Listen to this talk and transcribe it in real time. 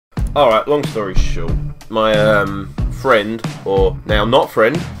Alright, long story short, my friend, or now not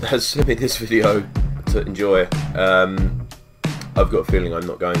friend, has sent me this video to enjoy. I've got a feeling I'm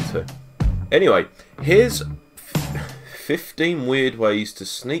not going to. Anyway, here's 15 weird ways to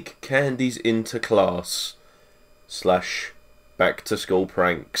sneak candies into class / back to school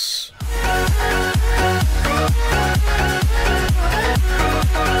pranks.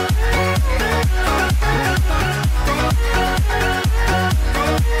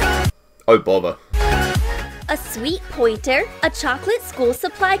 Oh bother. A sweet pointer, a chocolate school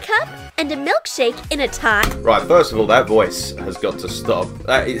supply cup, and a milkshake in a tie. Right, first of all, that voice has got to stop.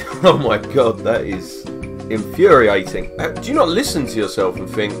 That is, oh my god, that is infuriating. Do you not listen to yourself and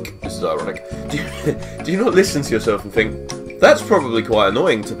think, this is ironic, do you not listen to yourself and think, that's probably quite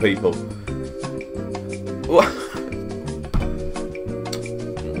annoying to people? What?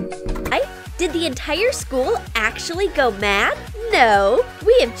 Did the entire school actually go mad? No,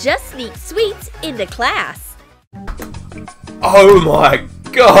 we have just sneaked sweets into class. Oh my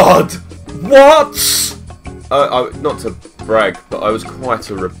god! What? Not to brag, but I was quite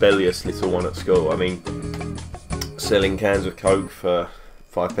a rebellious little one at school. I mean, selling cans of Coke for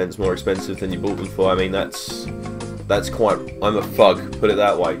 5 pence more expensive than you bought them for. I mean, that's quite. I'm a thug, put it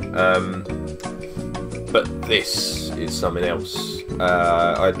that way. But this is something else.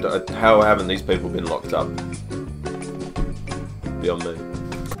 How haven't these people been locked up? Beyond me.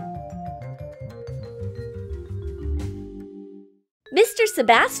 Mr.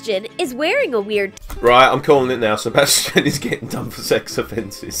 Sebastian is wearing a weird... Right, I'm calling it now. Sebastian is getting done for sex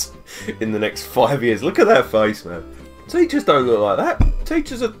offences in the next 5 years. Look at that face, man. Teachers don't look like that.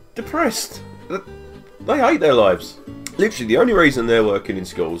 Teachers are depressed. They hate their lives. Literally, the only reason they're working in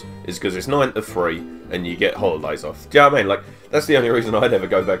schools is because it's 9 to 3 and you get holidays off. Do you know what I mean? Like, that's the only reason I'd ever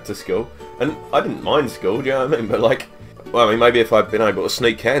go back to school. And I didn't mind school, do you know what I mean? But like, well, I mean, maybe if I'd been able to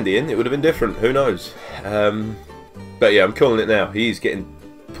sneak candy in, it would have been different. Who knows? But yeah, I'm calling it now. He's getting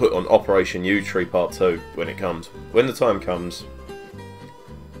put on Operation U Tree Part 2 when it comes. When the time comes,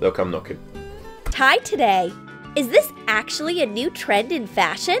 they'll come knocking. Tie today. Is this actually a new trend in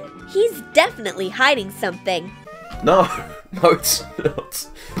fashion? He's definitely hiding something. No, it's not.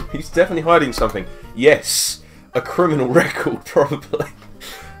 He's definitely hiding something. Yes, a criminal record, probably.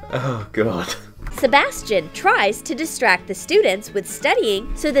 Oh, God. Sebastian tries to distract the students with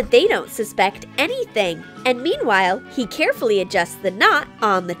studying so that they don't suspect anything. And meanwhile, he carefully adjusts the knot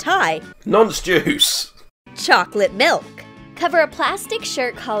on the tie. Nonce juice. Chocolate milk. Cover a plastic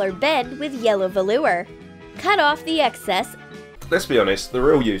shirt collar bend with yellow velour. Cut off the excess. Let's be honest, the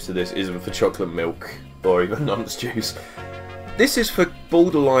real use of this isn't for chocolate milk or even nonce juice. This is for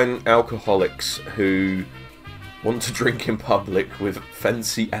borderline alcoholics who want to drink in public with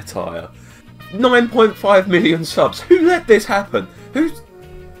fancy attire. 9.5 million subs. Who let this happen? Who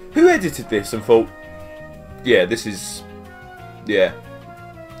edited this and thought, yeah, this is, yeah.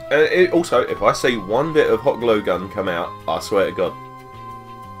 Also, if I see one bit of hot glue gun come out, I swear to God,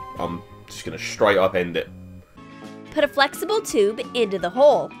 I'm just gonna straight up end it. Put a flexible tube into the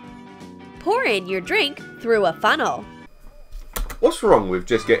hole. Pour in your drink through a funnel. What's wrong with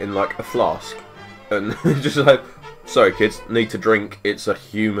just getting like a flask and just like, sorry kids, need to drink, it's a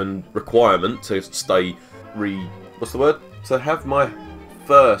human requirement to stay what's the word? To have my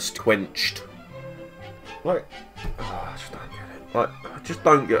thirst quenched. Like, oh, I just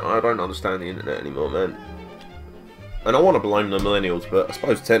don't get it. Like, I don't understand the internet anymore, man. And I want to blame the millennials, but I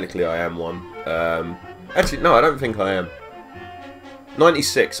suppose technically I am one. Actually, no, I don't think I am.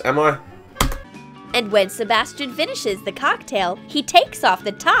 96, am I? And when Sebastian finishes the cocktail, he takes off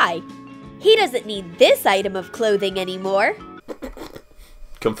the tie. He doesn't need this item of clothing anymore.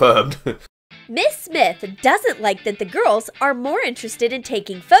 Confirmed. Miss Smith doesn't like that the girls are more interested in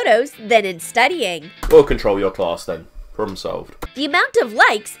taking photos than in studying. Well, control your class then. Problem solved. The amount of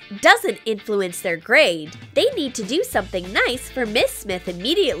likes doesn't influence their grade. They need to do something nice for Miss Smith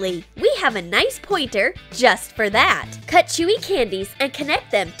immediately. We have a nice pointer just for that. Cut chewy candies and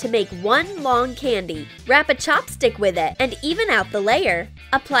connect them to make one long candy. Wrap a chopstick with it and even out the layer.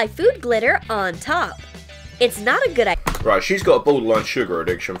 Apply food glitter on top. It's not a good idea. Right, she's got a borderline sugar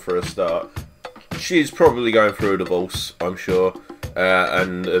addiction for a start. She's probably going through a divorce, I'm sure.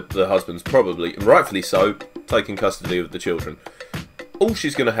 And the husband's probably, rightfully so, taking custody of the children. All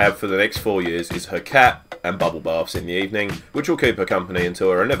she's going to have for the next 4 years is her cat and bubble baths in the evening, which will keep her company until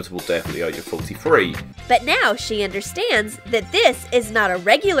her inevitable death at the age of 43. But now she understands that this is not a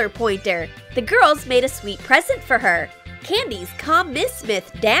regular pointer. The girls made a sweet present for her. Candies calm Miss Smith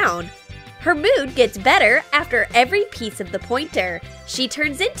down. Her mood gets better after every piece of the pointer. She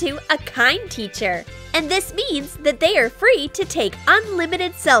turns into a kind teacher. And this means that they are free to take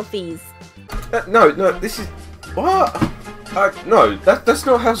unlimited selfies. No, this is... What? No, that's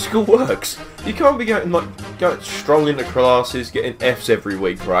not how school works. You can't be going strolling into classes, getting Fs every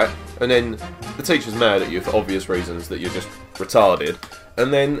week, right? And then the teacher's mad at you for obvious reasons that you're just retarded.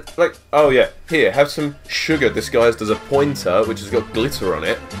 And then, like, oh yeah, here, have some sugar disguised as a pointer, which has got glitter on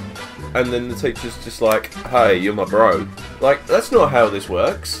it. And then the teacher's just like, hey, you're my bro. Like, that's not how this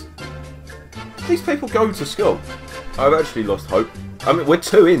works. These people go to school. I've actually lost hope. I mean, we're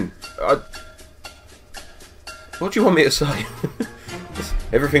 2 in. What do you want me to say?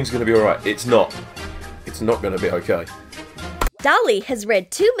 Everything's going to be alright. It's not. It's not going to be okay. Dolly has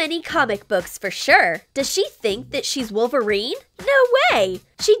read too many comic books for sure. Does she think that she's Wolverine? No way!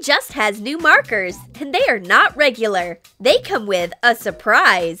 She just has new markers, and they are not regular. They come with a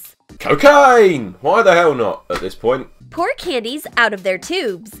surprise. Cocaine! Why the hell not at this point? Pour candies out of their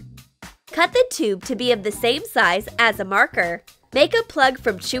tubes. Cut the tube to be of the same size as a marker. Make a plug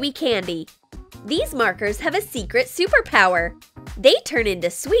from chewy candy. These markers have a secret superpower. They turn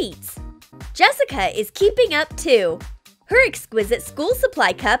into sweets. Jessica is keeping up too. Her exquisite school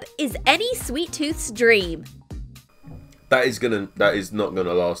supply cup is any sweet tooth's dream. That is not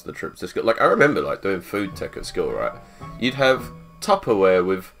gonna last the trip to school. Like, I remember doing food tech at school, right? You'd have Tupperware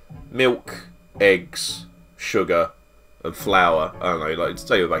with milk, eggs, sugar, and flour. I don't know,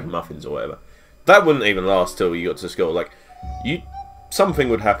 say you're making muffins or whatever. That wouldn't even last till you got to school. Like, something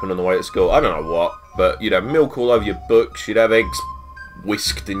would happen on the way to school. I don't know what, but you'd have milk all over your books. You'd have eggs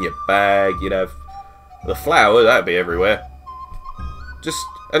whisked in your bag. You'd have the flour, that'd be everywhere.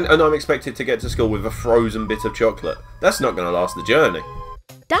 And I'm expected to get to school with a frozen bit of chocolate. That's not going to last the journey.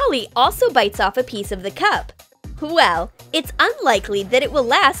 Dolly also bites off a piece of the cup. Well, it's unlikely that it will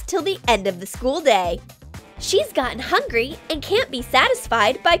last till the end of the school day. She's gotten hungry and can't be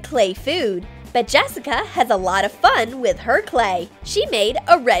satisfied by clay food. But Jessica has a lot of fun with her clay. She made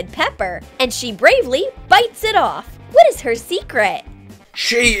a red pepper, and she bravely bites it off. What is her secret?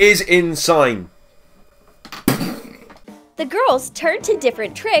 She is insane. The girls turn to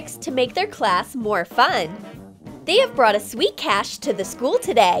different tricks to make their class more fun. They have brought a sweet cache to the school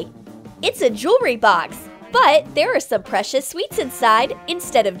today. It's a jewelry box, but there are some precious sweets inside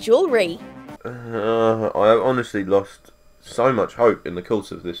instead of jewelry. I have honestly lost so much hope in the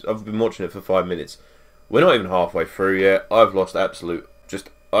course of this. I've been watching it for 5 minutes. We're not even halfway through yet. I've lost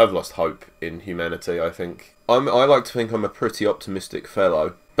hope in humanity, I think. I like to think I'm a pretty optimistic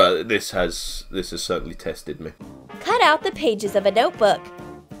fellow, but this has certainly tested me. Cut out the pages of a notebook.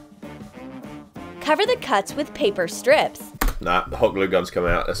 Cover the cuts with paper strips. Nah, the hot glue gun's come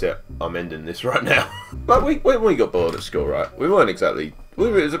out. That's it. I'm ending this right now. Like, when we got bored at school, right? We weren't exactly... It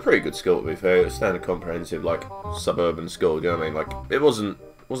was a pretty good school, to be fair. It was standard comprehensive, like, suburban school, do you know what I mean? Like, it wasn't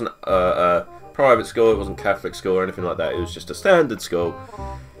a private school, it wasn't Catholic school or anything like that. It was just a standard school.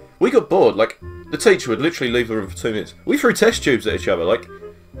 We got bored. Like, the teacher would literally leave the room for 2 minutes. We threw test tubes at each other. Like,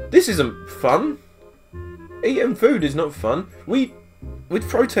 this isn't fun. Eating food is not fun. We'd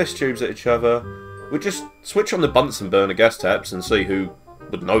throw test tubes at each other. We'd just switch on the Bunsen burner gas taps and see who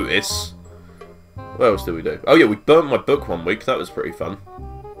would notice. What else did we do? Oh yeah, we burnt my book one week. That was pretty fun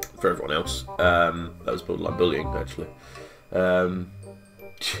for everyone else. That was borderline bullying, actually.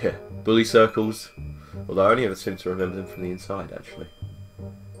 Yeah, bully circles. Although I only ever seem to remember them from the inside, actually.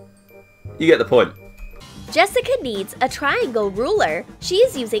 You get the point. Jessica needs a triangle ruler. She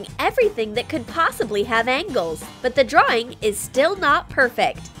is using everything that could possibly have angles, but the drawing is still not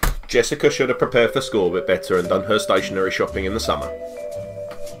perfect. Jessica should have prepared for school a bit better and done her stationery shopping in the summer.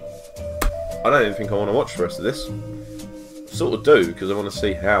 I don't even think I want to watch the rest of this. Sort of do, because I want to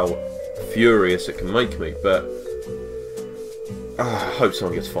see how furious it can make me, but I hope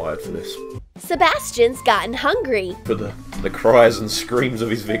someone gets fired for this. Sebastian's gotten hungry. For the cries and screams of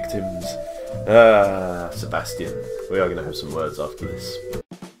his victims. Sebastian. We are going to have some words after this.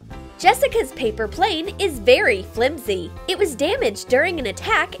 Jessica's paper plane is very flimsy. It was damaged during an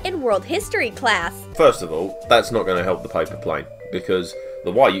attack in world history class. First of all, that's not going to help the paper plane, because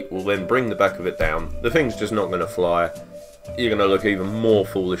the weight will then bring the back of it down. The thing's just not going to fly. You're going to look even more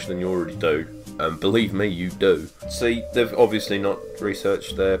foolish than you already do. And believe me, you do. See, they've obviously not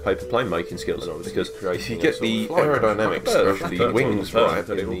researched their paper plane making skills, because if you get the aerodynamics of the wings right,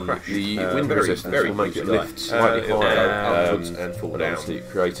 the wind resistance will make it lift slightly higher upwards and fall down,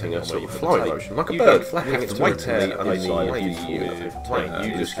 creating a sort of flying motion, like a bird flapping its wings underneath the plane.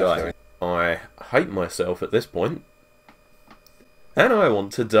 You just go, I hate myself at this point, and I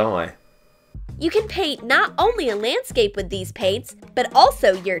want to die. You can paint not only a landscape with these paints, but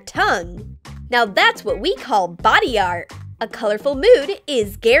also your tongue. Now that's what we call body art. A colorful mood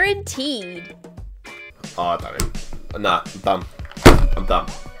is guaranteed. Oh, I don't know. Nah, I'm done. I'm done.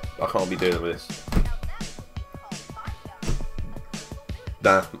 I can't be dealing with this.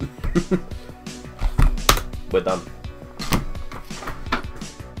 Nah. We're done.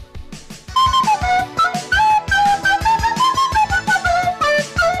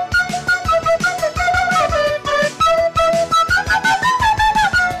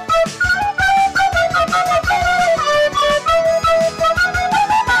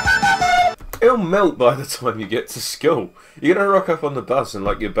 It'll melt by the time you get to school. You're gonna rock up on the bus and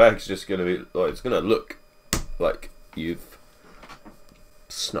like your bag's just gonna be like, it's gonna look like you've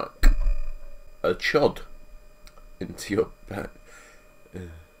snuck a chod into your bag.